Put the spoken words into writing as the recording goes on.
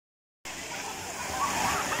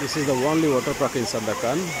This is the only water park in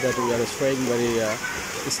Sandakan that we are staying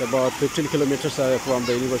it's about 15 kilometers away from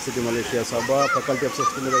the University Malaysia Sabah, Faculty of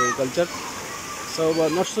Sustainable Agriculture. So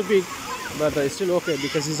not so big, but it's still okay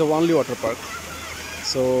because it's the only water park.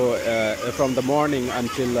 So from the morning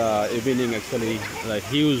until evening, actually, a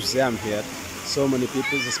huge jam here. So many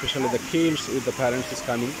people, especially the kids with the parents, is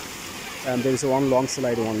coming, and there is one long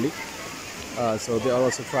slide only. So they are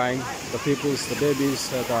also trying. The peoples, the babies,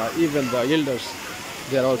 even the elders,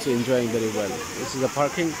 they are also enjoying very well. This is the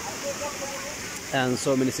parking and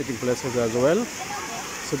so many sitting places as well.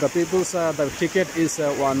 So the people's the ticket is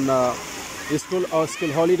one school or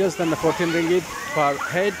school holidays, then 14 ringgit per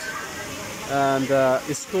head, and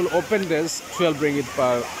school open days 12 ringgit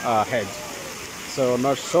per head. So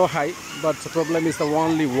not so high, but the problem is the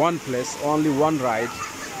only one place, only one ride.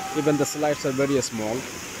 Even the slides are very small,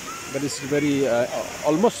 but it's very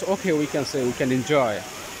almost okay, we can say, we can enjoy.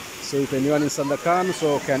 So if anyone in Sandakan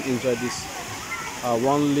so can enjoy this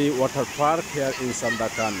only water park here in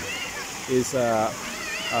Sandakan. Is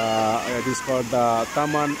it is called the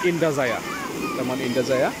Taman Indah Jaya. Taman Indah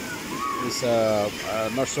Jaya is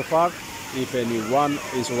not so far. If anyone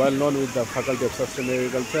is well known with the Faculty of Sustainable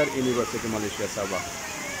Agriculture, University Malaysia Sabah.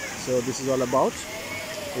 So this is all about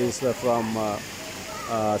is from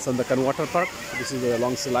Sandakan Water Park. This is a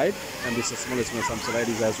long slide, and this is small some slide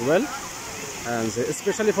is as well. And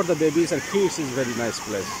especially for the babies and kids, is very nice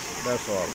place. That's all.